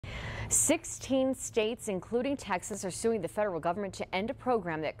16 states, including Texas, are suing the federal government to end a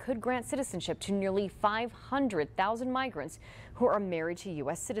program that could grant citizenship to nearly 500,000 migrants who are married to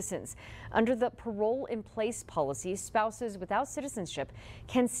U.S. citizens. Under the Parole in Place policy, spouses without citizenship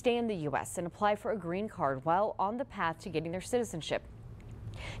can stay in the U.S. and apply for a green card while on the path to getting their citizenship.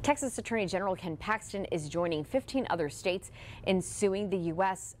 Texas Attorney General Ken Paxton is joining 15 other states in suing the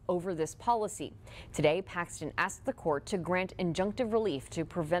U.S. over this policy. Today, Paxton asked the court to grant injunctive relief to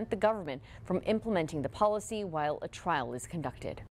prevent the government from implementing the policy while a trial is conducted.